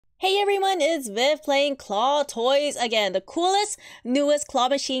Hey everyone, it's Viv playing Claw Toys again, the coolest, newest claw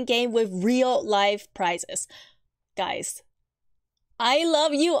machine game with real life prizes. Guys, I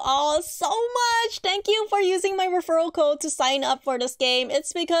love you all so much! Thank you for using my referral code to sign up for this game.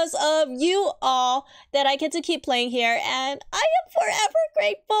 It's because of you all that I get to keep playing here, and I am forever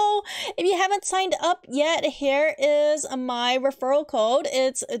grateful! If you haven't signed up yet, here is my referral code.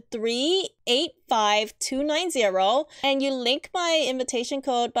 It's 385290, and you link my invitation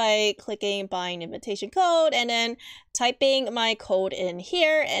code by clicking buying invitation code, and then typing my code in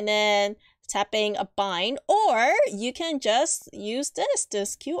here, and then tapping a bind, or you can just use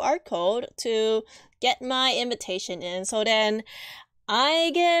this QR code to get my invitation in. So then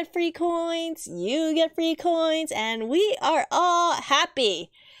I get free coins, you get free coins, and we are all happy.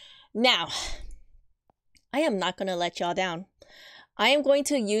 Now, I am not gonna let y'all down. I am going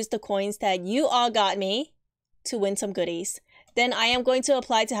to use the coins that you all got me to win some goodies. Then I am going to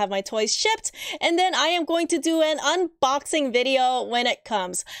apply to have my toys shipped, and then I am going to do an unboxing video when it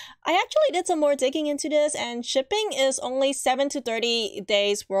comes. I actually did some more digging into this, and shipping is only 7 to 30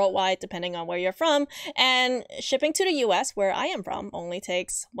 days worldwide, depending on where you're from. And shipping to the US, where I am from, only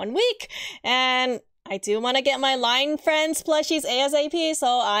takes 1 week. And I do want to get my line friends plushies ASAP,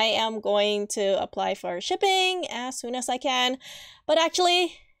 so I am going to apply for shipping as soon as I can. But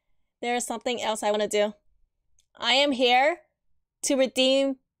actually, there is something else I want to do. I am here to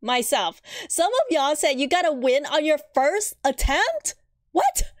redeem myself. Some of y'all said you gotta win on your first attempt?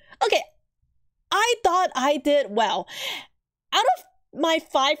 What? Okay, I thought I did well. Out of my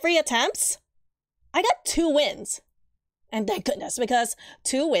 5 free attempts, I got 2 wins. And thank goodness, because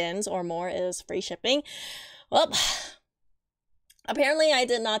 2 wins or more is free shipping. Well, apparently I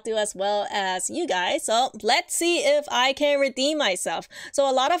did not do as well as you guys, so let's see if I can redeem myself. So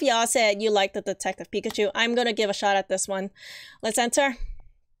a lot of y'all said you liked the Detective Pikachu. I'm gonna give a shot at this one. Let's enter.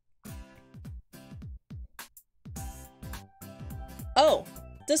 Oh,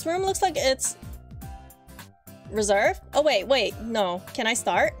 this room looks like it's reserved. Oh wait, no. Can I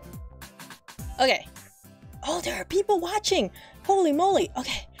start? Okay. Oh, there are people watching. Holy moly.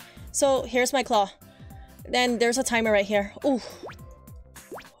 Okay, so here's my claw. Then there's a timer right here. Ooh.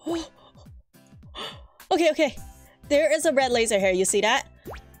 Okay. There is a red laser here. You see that?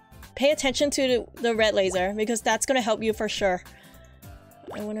 Pay attention to the red laser, because that's gonna help you for sure.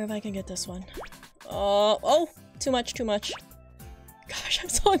 I wonder if I can get this one. Oh, too much. Gosh, I'm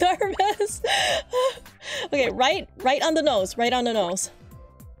so nervous. Okay, right on the nose. Right on the nose.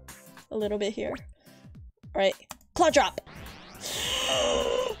 A little bit here. All right, claw drop.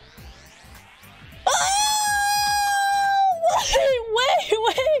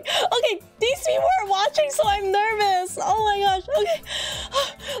 Wait. Okay, these people are watching, so I'm nervous. Oh my gosh. Okay.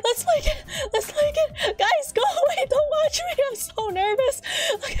 Let's like it. Guys, go away. Don't watch me. I'm so nervous.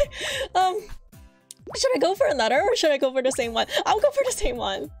 Okay. Should I go for another, or should I go for the same one? I'll go for the same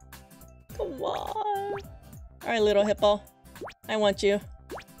one. Come on. All right, little hippo. I want you.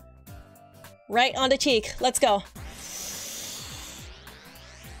 Right on the cheek. Let's go.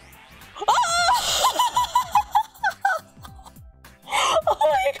 Oh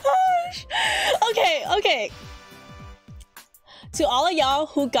my gosh! Okay. To all of y'all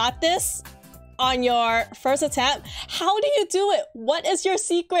who got this on your first attempt, how do you do it? What is your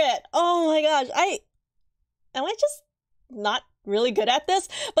secret? Oh my gosh, am I just not really good at this?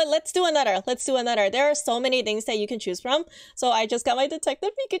 But let's do another. There are so many things that you can choose from. So I just got my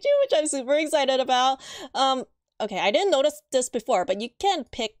Detective Pikachu, which I'm super excited about. Okay, I didn't notice this before, but you can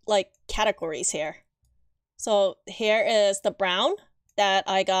pick like categories here. So here is the brown that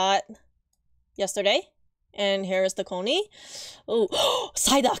I got yesterday. And here is the Coney. Oh,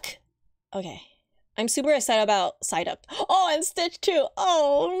 Psyduck. Okay. I'm super excited about Psyduck. Oh, and Stitch too.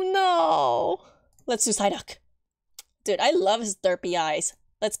 Oh no. Let's do Psyduck. Dude, I love his derpy eyes.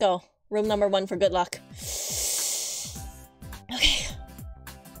 Let's go. Room number 1 for good luck. Okay.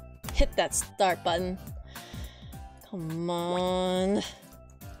 Hit that start button. Come on.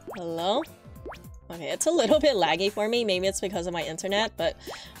 Hello? Okay, it's a little bit laggy for me. Maybe it's because of my internet, but...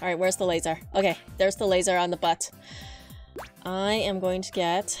 Alright, where's the laser? Okay, there's the laser on the butt. I am going to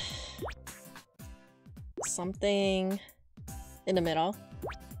get... something... in the middle.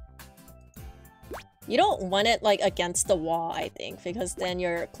 You don't want it, like, against the wall, I think, because then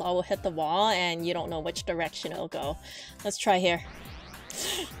your claw will hit the wall and you don't know which direction it'll go. Let's try here.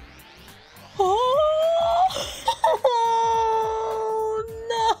 Oh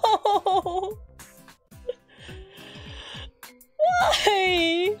no!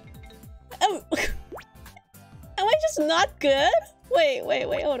 Why? Am I just not good? Wait,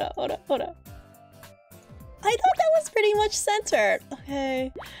 hold up. I thought that was pretty much centered.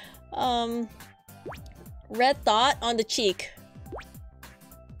 Okay. Red dot on the cheek.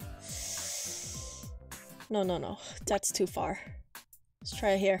 No, no, no. That's too far. Let's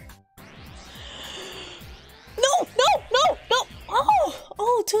try it here. No, no, no, no! Oh!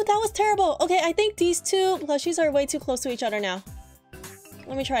 Oh, dude, that was terrible. Okay, I think these two plushies are way too close to each other now.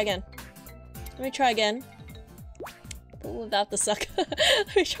 Let me try again. Let me try again. Without the suck.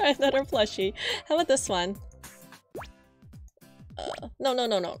 Let me try another plushie. How about this one? No, no,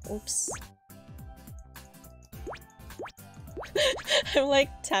 no, no. Oops. I'm like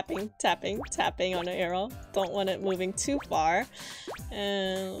tapping, tapping, tapping on the arrow. Don't want it moving too far.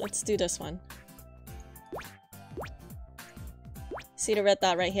 And let's do this one. See the red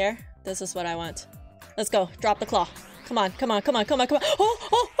dot right here? This is what I want. Let's go. Drop the claw. Come on, come on, come on, come on, come on. Oh,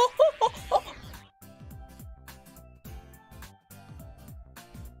 oh, oh, oh, oh, oh.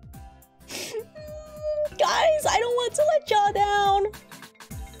 Guys, I don't want to let y'all down.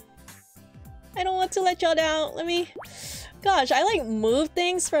 I don't want to let y'all down. Let me... Gosh, I like move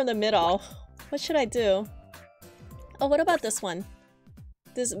things from the middle. What should I do? Oh, what about this one?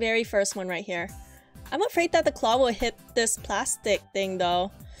 This very first one right here. I'm afraid that the claw will hit this plastic thing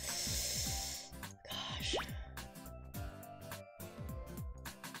though. Gosh.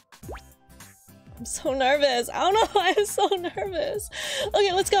 I'm so nervous. I don't know why I'm so nervous.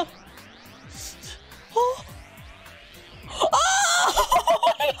 Okay, let's go. Oh!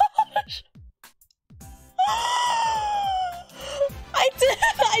 Oh my gosh! I did it!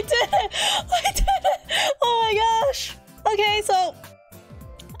 I did it! I did it! Oh my gosh! Okay, so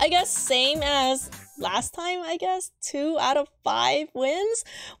I guess same as last time, I guess 2 out of 5 wins,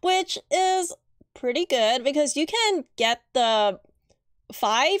 which is pretty good because you can get the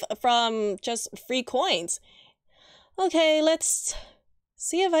 5 from just free coins. Okay, let's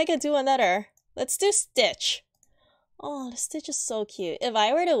see if I can do another. Let's do Stitch. Oh, the Stitch is so cute. If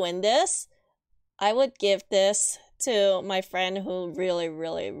I were to win this, I would give this to my friend who really,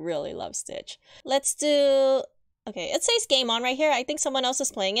 really, really loves Stitch. Let's do... Okay, it says game on right here. I think someone else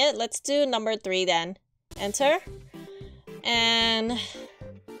is playing it. Let's do number 3 then. Enter. And...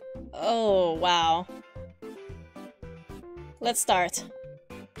 Oh, wow. Let's start.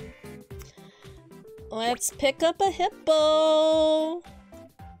 Let's pick up a hippo.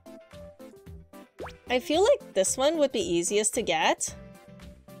 I feel like this one would be easiest to get.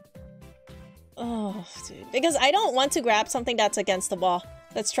 Oh, dude. Because I don't want to grab something that's against the wall.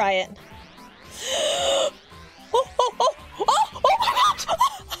 Let's try it. Oh, oh, oh, oh, oh my gosh!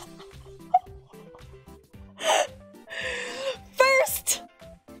 First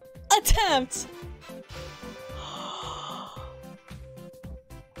attempt!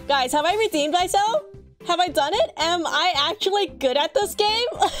 Guys, have I redeemed myself? Have I done it? Am I actually good at this game?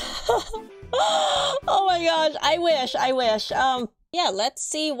 Oh my gosh, I wish, I wish. Yeah, let's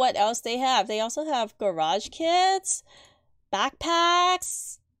see what else they have. They also have garage kits,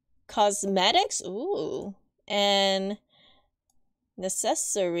 backpacks, cosmetics, ooh, and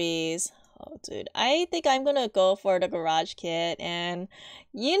accessories. Oh, dude, I think I'm gonna go for the garage kit. And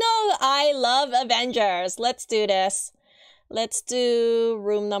you know, I love Avengers. Let's do this. Let's do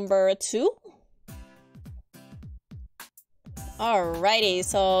room number 2. Alrighty,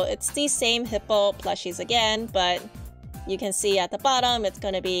 so it's the same hippo plushies again, but you can see at the bottom it's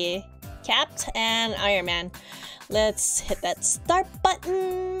gonna be Capped and Iron Man. Let's hit that start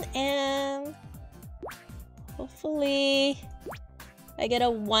button and hopefully I get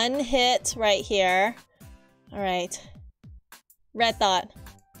a 1 hit right here. Alright. Red dot.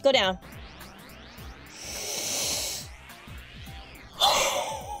 Go down.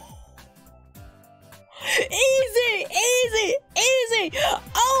 Easy! Easy! Easy!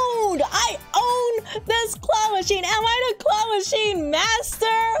 Owned! I own this claw machine! Am I the claw machine master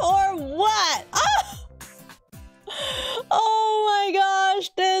or what? Ah! Oh my gosh,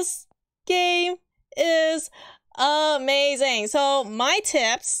 this game is amazing. So my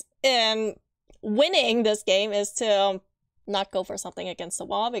tips in winning this game is to not go for something against the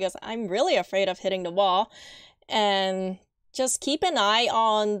wall because I'm really afraid of hitting the wall. And just keep an eye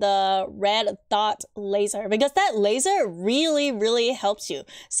on the red dot laser because that laser really, really helps you.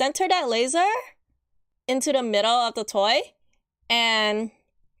 Center that laser into the middle of the toy and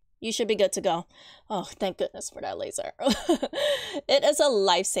you should be good to go. Oh, thank goodness for that laser. It is a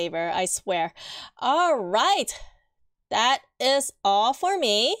lifesaver, I swear. All right, that is all for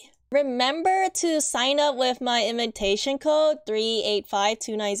me. Remember to sign up with my invitation code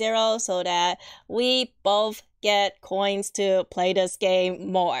 385290 so that we both get coins to play this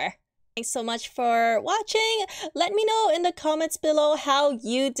game more. Thanks so much for watching. Let me know in the comments below how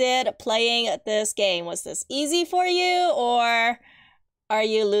you did playing this game. Was this easy for you or are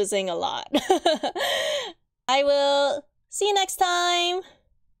you losing a lot? I will see you next time.